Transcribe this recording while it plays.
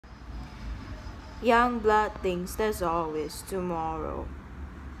Young blood thinks there's always tomorrow.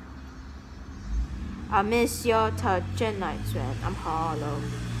 I miss your touch at nights when I'm hollow.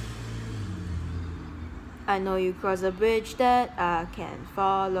 I know you cross a bridge that I can't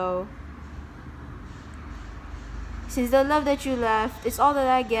follow. Since the love that you left is all that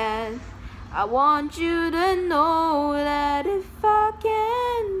I get, I want you to know that if I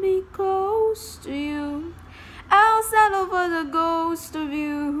can be close to you, I'll settle for the ghost of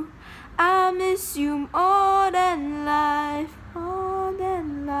you. I miss you more than life, more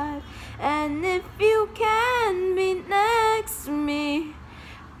than life. And if you can be next to me,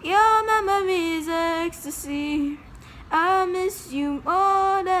 your memory's ecstasy. I miss you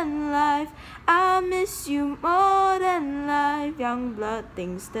more than life. I miss you more than life. Young blood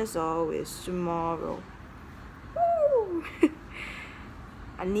thinks there's always tomorrow. Woo!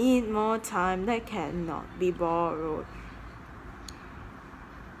 I need more time that cannot be borrowed.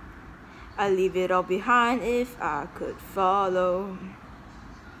 I'd leave it all behind if I could follow.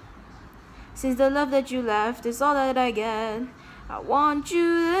 Since the love that you left is all that I get, I want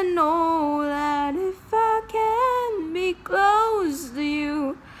you to know that if I can be close to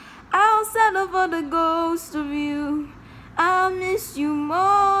you, I'll settle for the ghost of you. I miss you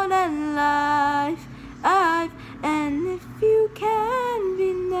more than life, life. And if you can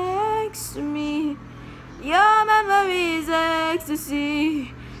be next to me, your memory's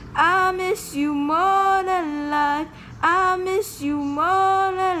ecstasy. I miss you more than life. I miss you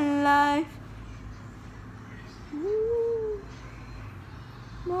more than life.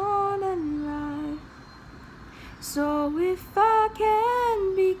 More than life. So if I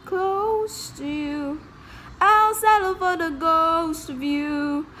can be close to you, I'll settle for the ghost of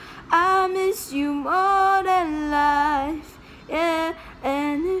you. I miss you more than life, yeah.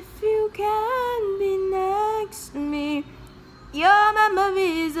 And if you can be next to me, your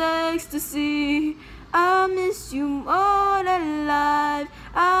memory's ecstasy. I miss you more than life.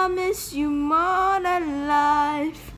 I miss you more than life.